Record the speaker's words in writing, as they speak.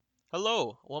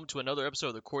Hello, welcome to another episode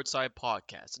of the Courtside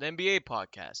Podcast, an NBA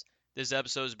podcast. This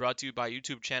episode is brought to you by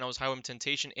YouTube channels Highway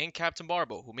Temptation and Captain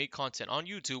Barbo, who make content on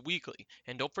YouTube weekly.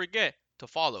 And don't forget to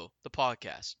follow the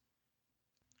podcast.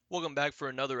 Welcome back for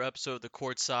another episode of the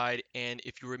Courtside. And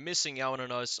if you were missing out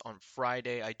on us on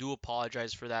Friday, I do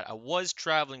apologize for that. I was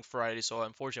traveling Friday, so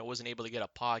unfortunately I wasn't able to get a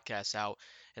podcast out.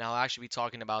 And I'll actually be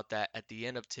talking about that at the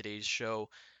end of today's show.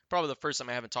 Probably the first time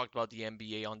I haven't talked about the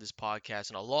NBA on this podcast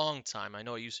in a long time. I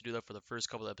know I used to do that for the first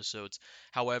couple episodes.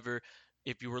 However,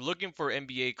 if you were looking for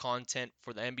NBA content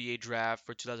for the NBA draft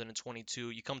for 2022,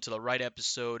 you come to the right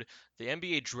episode. The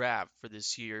NBA draft for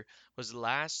this year was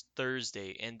last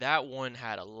Thursday, and that one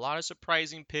had a lot of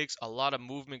surprising picks, a lot of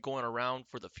movement going around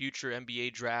for the future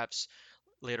NBA drafts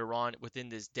later on within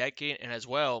this decade, and as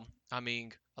well, a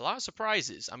lot of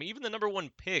surprises. Even the number one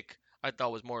pick I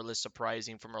thought was more or less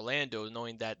surprising from Orlando,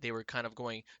 knowing that they were kind of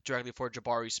going directly for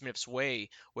Jabari Smith's way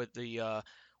with the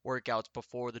workouts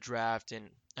before the draft, and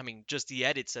just the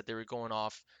edits that they were going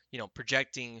off,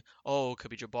 projecting, oh, it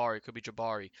could be Jabari, it could be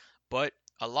Jabari. But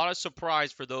a lot of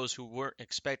surprise for those who weren't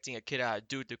expecting a kid out of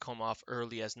Duke to come off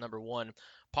early as number one.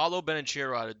 Paulo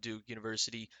Beninchero out of Duke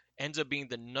University ends up being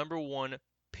the number one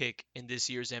pick in this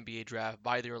year's NBA draft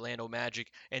by the Orlando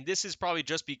Magic. And this is probably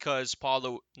just because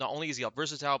Paulo, not only is he a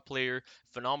versatile player,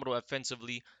 phenomenal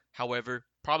offensively, however,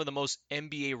 probably the most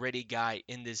NBA ready guy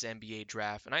in this NBA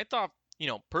draft. And I thought,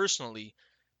 personally,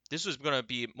 this was going to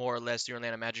be more or less the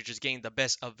Orlando Magic just getting the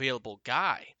best available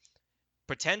guy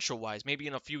potential wise, maybe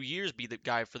in a few years be the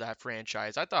guy for that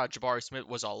franchise. I thought Jabari Smith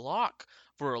was a lock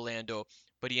for Orlando,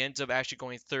 but he ends up actually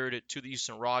going third to the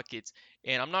Houston Rockets.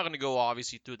 And I'm not going to go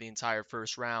obviously through the entire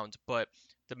first round, but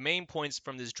the main points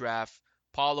from this draft.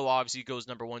 Paulo obviously goes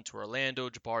number one to Orlando.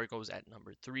 Jabari goes at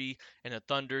number three, and the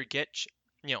Thunder get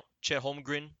Chet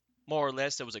Holmgren more or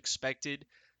less that was expected.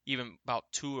 Even about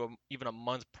even a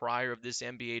month prior of this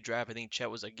NBA draft, I think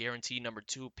Chet was a guaranteed number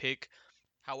two pick.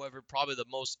 However, probably the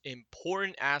most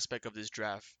important aspect of this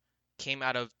draft came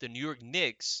out of the New York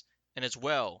Knicks and as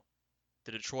well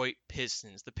the Detroit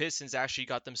Pistons. The Pistons actually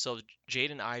got themselves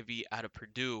Jaden Ivey out of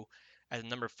Purdue as a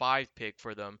number five pick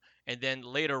for them. And then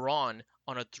later on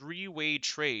a three-way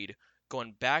trade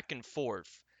going back and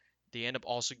forth, they end up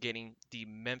also getting the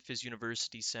Memphis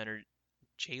University center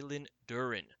Jalen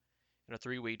Duren in a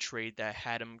three-way trade that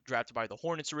had him drafted by the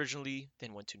Hornets originally,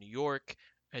 then went to New York,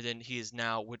 and then he is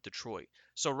now with Detroit.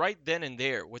 So right then and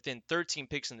there, within 13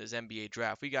 picks in this NBA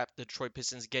draft, we got the Detroit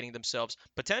Pistons getting themselves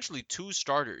potentially two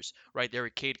starters right there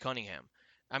with Cade Cunningham.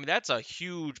 That's a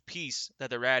huge piece that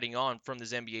they're adding on from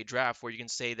this NBA draft where you can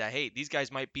say that, hey, these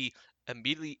guys might be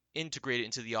immediately integrated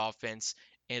into the offense,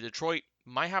 and Detroit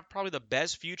might have probably the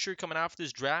best future coming out of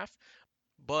this draft.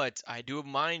 But I do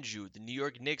mind you, the New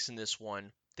York Knicks in this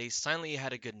one, they silently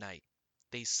had a good night.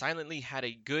 They silently had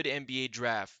a good NBA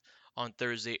draft on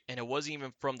Thursday, and it wasn't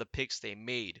even from the picks they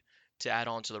made to add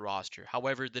on to the roster.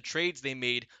 However, the trades they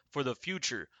made for the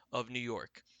future of New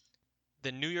York.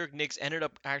 The New York Knicks ended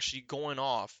up actually going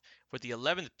off with the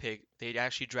 11th pick. They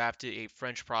actually drafted a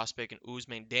French prospect in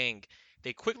Ousmane Deng.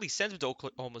 They quickly sent him to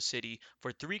Oklahoma City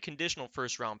for three conditional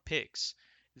first round picks.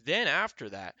 Then after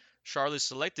that, Charlotte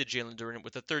selected Jalen Duren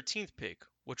with the 13th pick,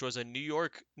 which was a New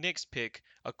York Knicks pick,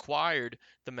 acquired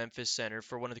the Memphis center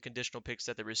for one of the conditional picks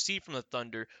that they received from the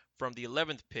Thunder from the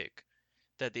 11th pick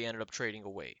that they ended up trading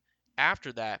away.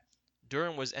 After that,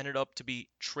 Duren was ended up to be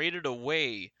traded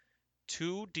away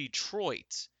to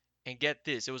Detroit. And get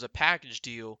this, it was a package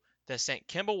deal that sent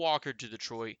Kemba Walker to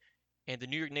Detroit and the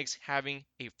New York Knicks having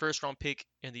a first round pick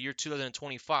in the year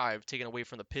 2025 taken away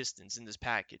from the Pistons in this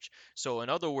package. So, in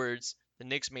other words, the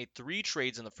Knicks made three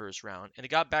trades in the first round and they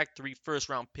got back three first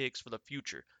round picks for the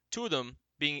future. Two of them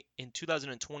being in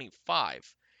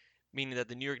 2025, meaning that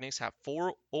the New York Knicks have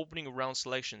four opening round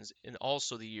selections in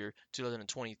also the year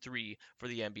 2023 for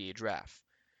the NBA draft.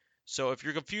 So if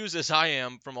you're confused as I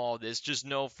am from all this, just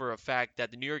know for a fact that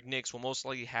the New York Knicks will most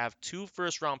likely have two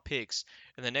first round picks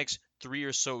in the next 3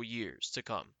 or so years to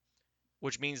come,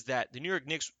 which means that the New York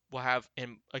Knicks will have,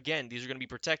 and again, these are going to be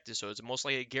protected, so it's most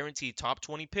likely a guaranteed top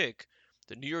 20 pick.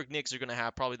 The New York Knicks are going to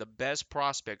have probably the best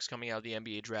prospects coming out of the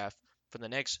NBA draft for the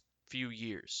next few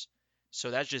years.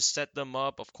 So that just set them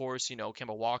up. Of course,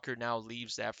 Kemba Walker now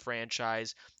leaves that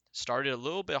franchise. Started a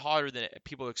little bit hotter than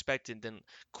people expected, then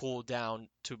cooled down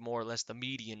to more or less the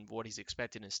median of what he's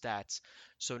expected in stats.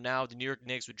 So now the New York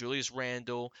Knicks with Julius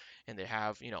Randle, and they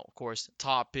have, of course,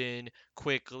 Toppin,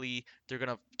 quickly. They're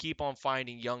going to keep on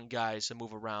finding young guys to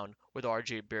move around with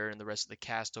RJ Barrett and the rest of the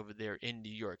cast over there in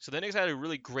New York. So the Knicks had a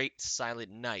really great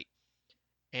silent night.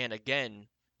 And again,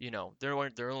 they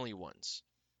weren't their only ones.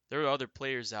 There were other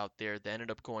players out there that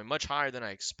ended up going much higher than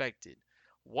I expected.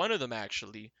 One of them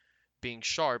actually being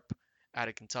Sharp out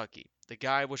of Kentucky. The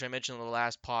guy which I mentioned in the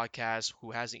last podcast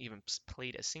who hasn't even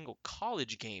played a single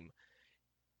college game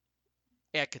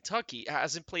at Kentucky,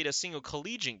 hasn't played a single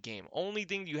collegiate game. Only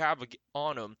thing you have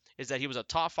on him is that he was a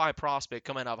top 5 prospect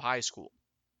coming out of high school.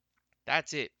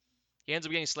 That's it. He ends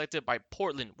up getting selected by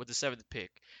Portland with the seventh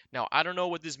pick. Now, I don't know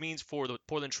what this means for the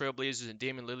Portland Trailblazers and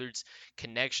Damian Lillard's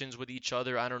connections with each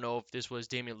other. I don't know if this was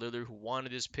Damian Lillard who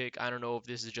wanted this pick. I don't know if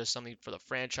this is just something for the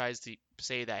franchise to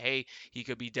say that, hey, he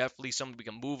could be definitely someone we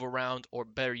can move around, or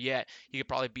better yet, he could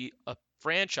probably be a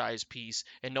franchise piece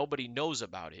and nobody knows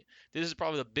about it. This is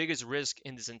probably the biggest risk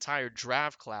in this entire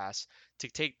draft class to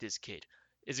take this kid.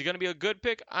 Is he going to be a good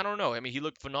pick? I don't know. I mean, he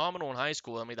looked phenomenal in high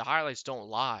school. I mean, the highlights don't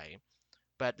lie.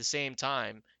 But at the same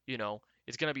time,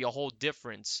 it's going to be a whole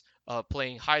difference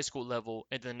playing high school level,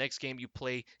 and the next game you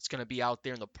play, it's going to be out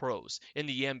there in the pros, in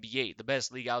the NBA, the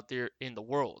best league out there in the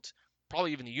world,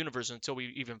 probably even the universe until we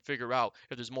even figure out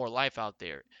if there's more life out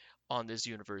there on this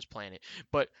universe planet.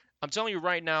 But I'm telling you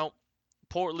right now,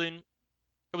 Portland,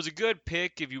 it was a good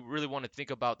pick if you really want to think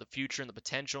about the future and the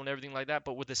potential and everything like that.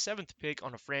 But with the seventh pick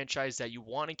on a franchise that you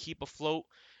want to keep afloat,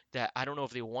 that I don't know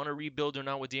if they want to rebuild or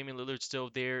not with Damian Lillard still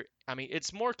there. I mean,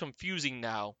 it's more confusing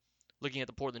now looking at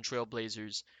the Portland Trail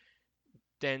Blazers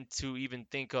than to even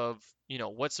think of,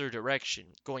 what's their direction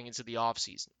going into the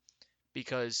offseason.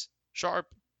 Because Sharp,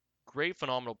 great,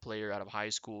 phenomenal player out of high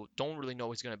school. Don't really know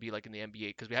what he's going to be like in the NBA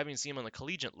because we haven't seen him on the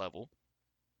collegiate level.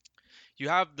 You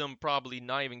have them probably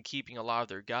not even keeping a lot of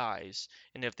their guys.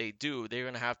 And if they do, they're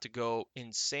going to have to go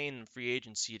insane in free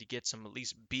agency to get some at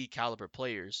least B caliber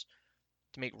players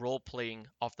to make role playing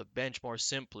off the bench more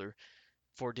simpler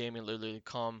for Damian Lillard to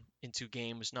come into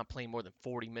games not playing more than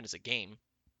 40 minutes a game.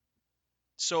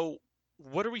 So,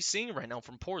 what are we seeing right now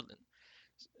from Portland?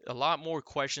 A lot more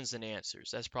questions than answers.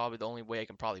 That's probably the only way I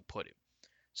can probably put it.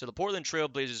 So, the Portland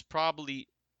Trailblazers probably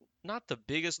not the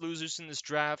biggest losers in this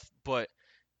draft, but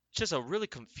just a really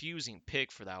confusing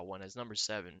pick for that one as number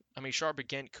 7. I mean, Sharp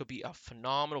again could be a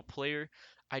phenomenal player.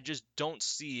 I just don't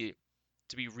see it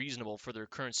to be reasonable for their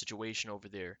current situation over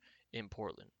there in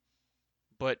Portland.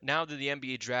 But now that the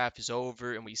NBA draft is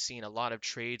over and we've seen a lot of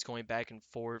trades going back and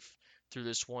forth through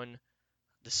this one,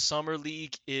 the Summer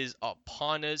League is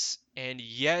upon us. And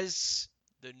yes,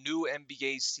 the new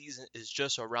NBA season is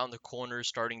just around the corner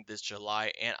starting this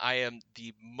July. And I am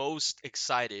the most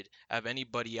excited of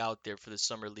anybody out there for the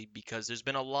Summer League because there's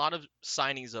been a lot of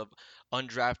signings of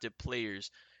undrafted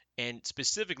players. And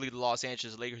specifically, the Los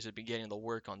Angeles Lakers have been getting the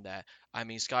work on that. I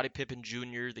mean, Scottie Pippen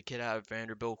Jr., the kid out of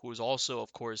Vanderbilt, who is also,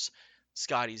 of course,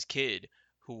 Scottie's kid,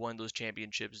 who won those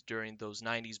championships during those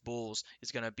 90s Bulls,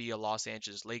 is going to be a Los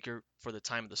Angeles Laker for the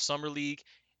time of the Summer League.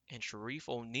 And Sharif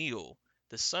O'Neal,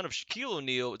 the son of Shaquille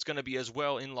O'Neal, is going to be as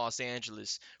well in Los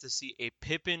Angeles to see a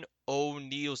Pippen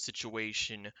O'Neal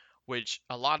situation, which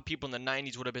a lot of people in the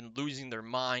 90s would have been losing their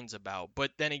minds about.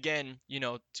 But then again,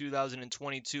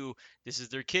 2022, this is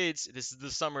their kids, this is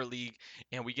the Summer League,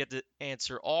 and we get to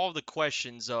answer all the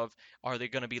questions of are they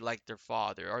going to be like their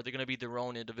father? Are they going to be their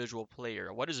own individual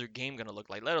player? What is their game going to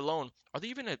look like? Let alone, are they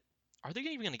even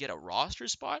going to get a roster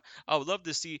spot? I would love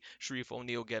to see Sharif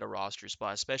O'Neal get a roster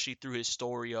spot, especially through his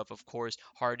story of course,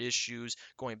 hard issues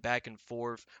going back and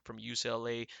forth from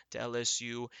UCLA to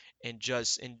LSU, and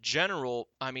just in general,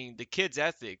 I mean, the kid's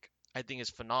ethic, I think,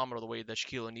 is phenomenal. The way that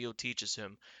Shaquille O'Neal teaches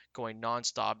him, going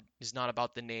nonstop, is not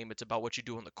about the name; it's about what you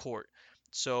do on the court.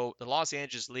 So the Los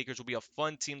Angeles Lakers will be a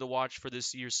fun team to watch for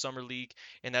this year's summer league,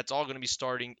 and that's all going to be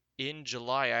starting in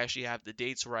July. I actually have the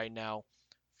dates right now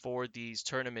for these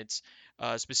tournaments.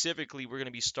 Specifically, we're going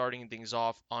to be starting things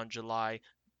off on July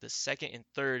the 2nd and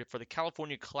 3rd for the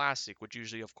California Classic, which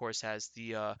usually, of course, has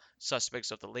the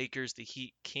suspects of the Lakers, the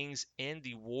Heat, Kings, and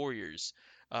the Warriors.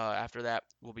 After that,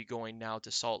 we'll be going now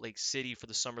to Salt Lake City for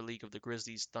the Summer League of the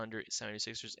Grizzlies, Thunder,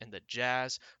 76ers, and the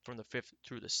Jazz from the 5th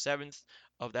through the 7th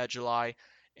of that July.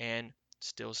 And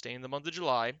still staying in the month of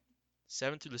July,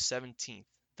 7th through the 17th,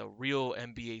 the real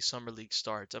NBA Summer League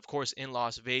starts. Of course, in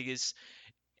Las Vegas,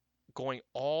 going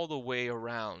all the way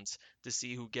around to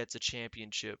see who gets a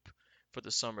championship for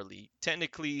the Summer League.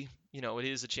 Technically, it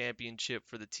is a championship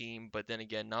for the team, but then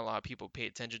again, not a lot of people pay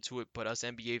attention to it. But us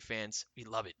NBA fans, we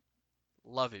love it.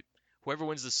 Love it. Whoever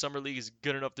wins the Summer League is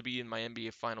good enough to be in my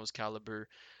NBA Finals caliber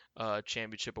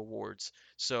championship awards.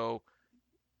 So,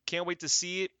 can't wait to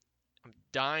see it. I'm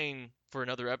dying for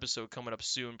another episode coming up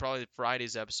soon. Probably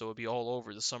Friday's episode will be all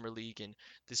over the summer league and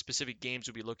the specific games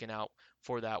we'll be looking out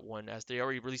for that one, as they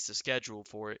already released the schedule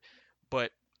for it.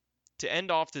 But to end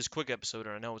off this quick episode,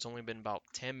 and I know it's only been about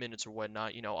 10 minutes or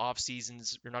whatnot, off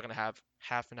seasons, we're not going to have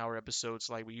half an hour episodes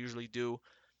like we usually do.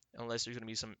 unless there's going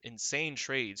to be some insane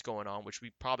trades going on, which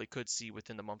we probably could see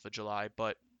within the month of July.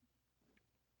 But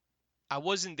I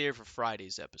wasn't there for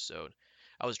Friday's episode.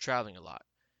 I was traveling a lot.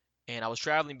 And I was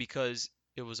traveling because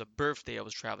it was a birthday. I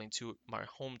was traveling to my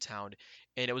hometown,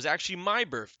 and it was actually my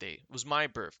birthday. It was my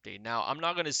birthday. Now, I'm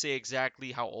not going to say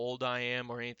exactly how old I am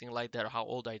or anything like that, or how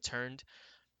old I turned,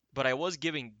 but I was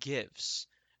giving gifts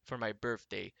for my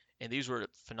birthday, and these were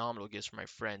phenomenal gifts for my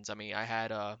friends. I mean, I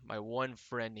had my one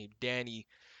friend named Danny.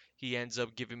 He ends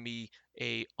up giving me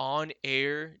a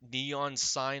on-air neon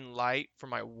sign light for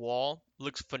my wall.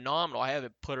 Looks phenomenal. I have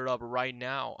it put it up right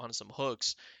now on some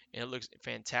hooks, and it looks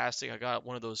fantastic. I got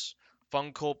one of those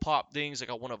Funko Pop things. I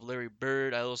got one of Larry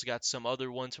Bird. I also got some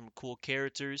other ones from cool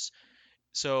characters.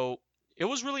 So it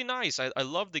was really nice. I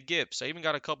love the gifts. I even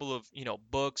got a couple of,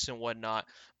 books and whatnot.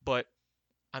 But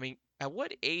I mean, at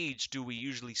what age do we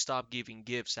usually stop giving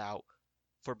gifts out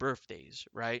for birthdays,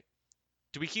 right?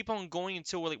 Do we keep on going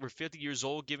until we're 50 years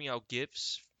old giving out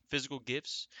gifts, physical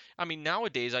gifts? I mean,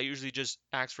 nowadays I usually just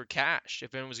ask for cash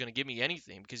if anyone's gonna give me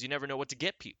anything because you never know what to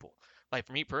get people. Like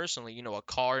for me personally, a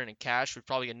car and a cash was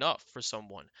probably enough for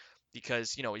someone.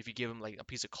 Because, if you give them like a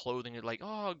piece of clothing, they're like,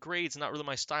 oh, great, it's not really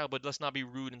my style, but let's not be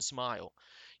rude and smile,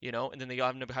 and then they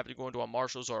have to go into a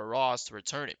Marshalls or a Ross to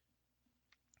return it.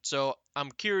 So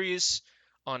I'm curious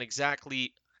on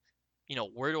exactly,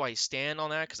 where do I stand on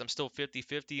that? Because I'm still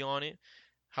 50-50 on it.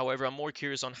 However, I'm more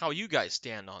curious on how you guys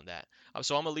stand on that.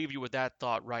 So I'm going to leave you with that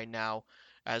thought right now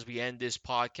as we end this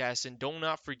podcast. And do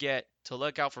not forget to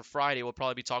look out for Friday. We'll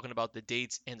probably be talking about the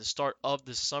dates and the start of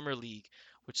the Summer League,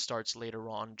 which starts later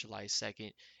on July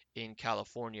 2nd in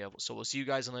California. So we'll see you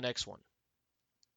guys on the next one.